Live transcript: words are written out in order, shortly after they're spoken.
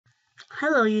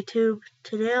Hello YouTube,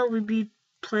 today I will be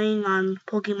playing on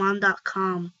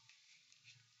Pokemon.com.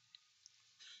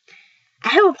 I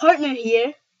have a partner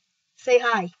here. Say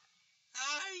hi.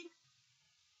 Hi.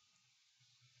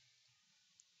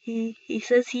 He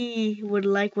says he would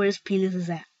like where his penis is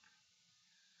at.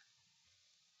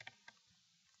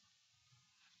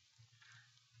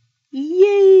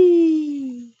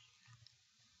 Yay!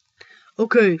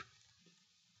 Okay.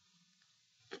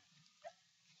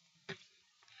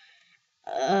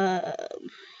 I'll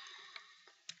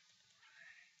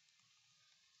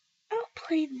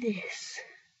play this.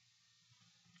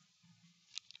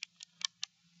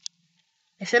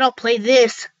 I said I'll play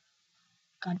this.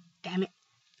 God damn it.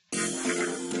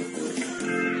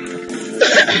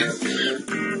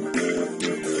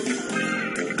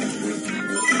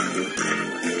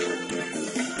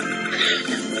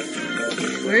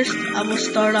 First, I will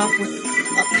start off with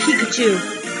a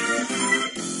Pikachu.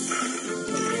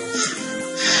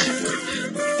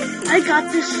 I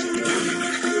got this.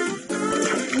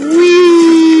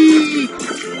 Whee!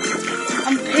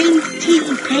 I'm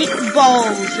painting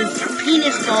paintballs. It's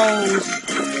penis balls.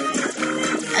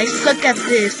 I suck at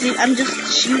this. See, I'm just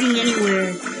shooting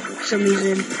anywhere for some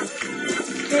reason.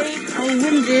 Okay, I'll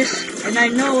win this, and I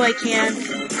know I can.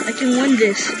 I can win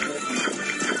this.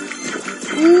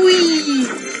 Whee!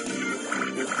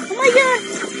 Oh my god!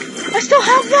 I still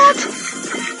have that!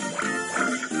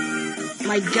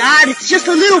 My god, it's just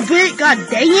a little bit! God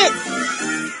dang it!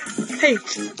 Hey,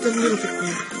 it's a little bit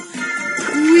there.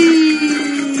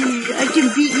 Whee! I can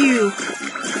beat you!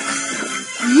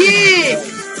 Yeah!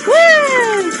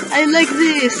 Woo! I like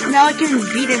this! Now I can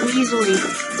beat him easily.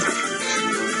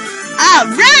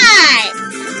 Alright!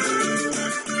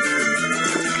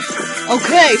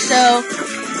 Okay, so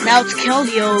now it's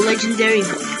Keldeo, legendary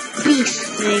beast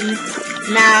thing.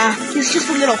 Nah, he's just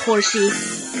a little horsey.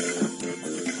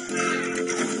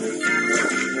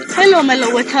 Hello,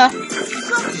 Meloetta.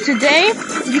 Today,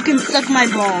 you can suck my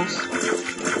balls.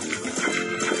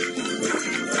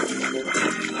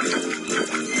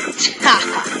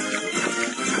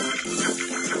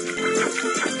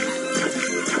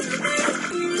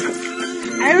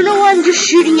 I don't know why I'm just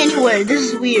shooting anywhere. This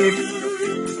is weird.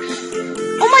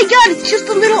 Oh my god, it's just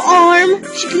a little arm.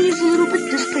 She can use a little bit of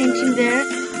this painting there.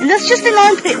 And that's just an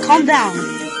armpit. Calm down.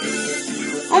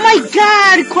 Oh my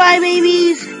god,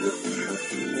 crybabies.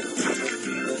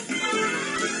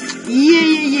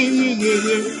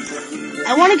 Yeah.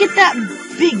 I want to get that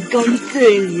big gun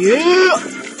thing. Yeah.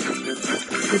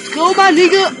 Let's go, my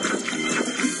nigga.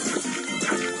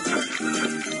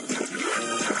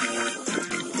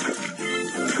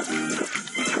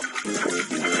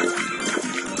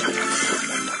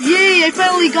 Yay, I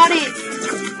finally got it.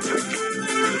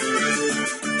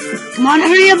 Come on,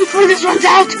 hurry up before this runs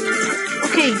out.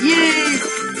 Okay, yay.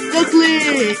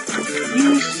 Ducklet.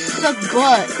 You suck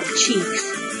butt cheeks.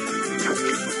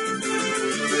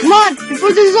 Come on,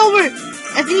 before this is over.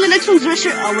 I think the next one's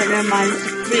Richard. Oh, wait, never mind. It's a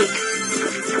freak.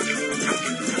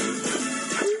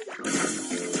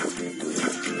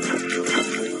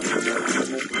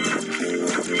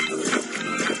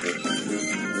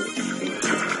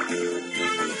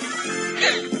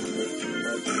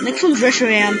 Next one's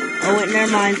Reshiram. Oh wait,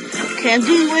 never mind. Okay, I'm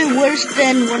doing way worse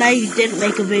than when I didn't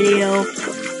make a video.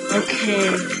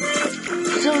 Okay.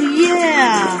 So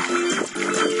yeah.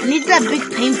 I need that big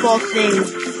paintball thing.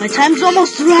 My time's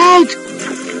almost out.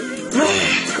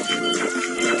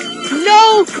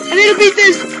 No! I need to beat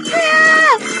this!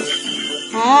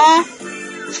 Huh?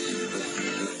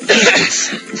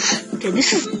 Okay,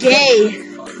 this is gay.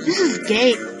 This is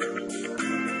gay.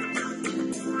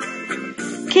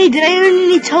 Okay, did I earn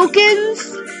any tokens?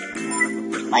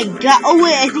 My god. Oh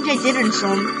wait, I think I did earn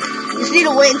some. Just need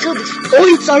to wait until the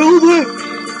points are over.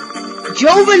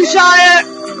 Jovenshire!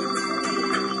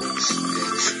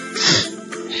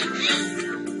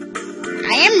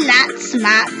 I am not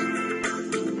smart.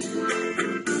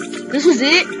 This was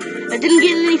it? I didn't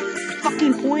get any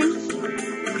fucking points?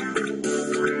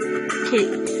 Okay.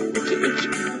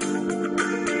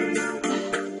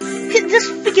 This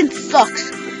freaking sucks.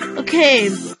 Okay,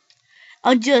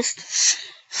 I'll just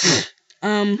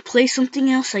play something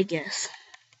else, I guess.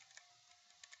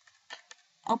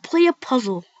 I'll play a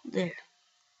puzzle there.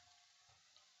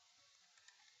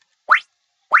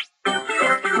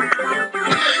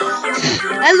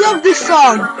 I love this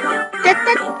song.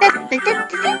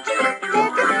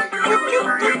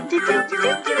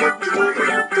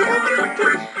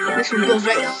 This one goes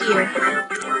right here.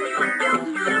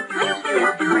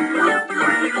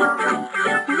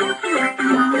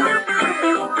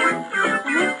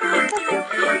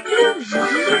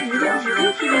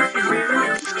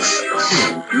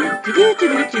 Where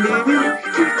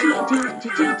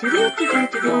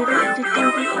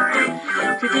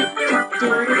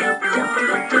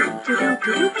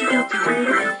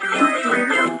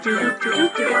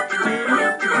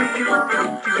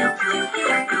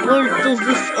does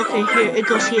this? Okay, here it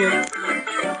goes here.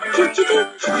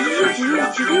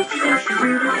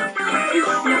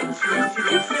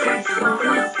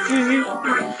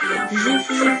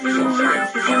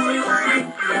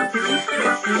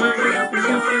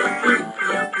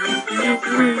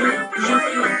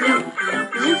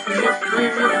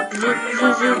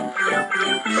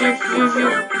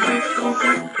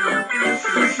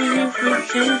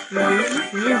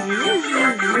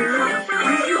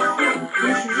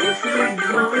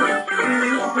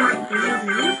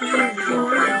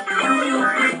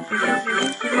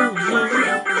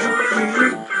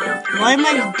 Why am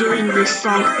I doing this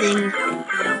song thing?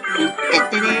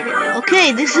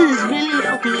 Okay, this is really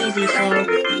fucking easy, so...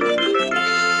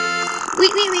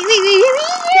 Wait.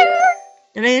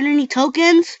 Did I enter any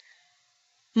tokens?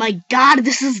 My god,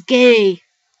 this is gay.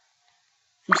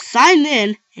 I'm signed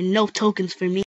in, and no tokens for me.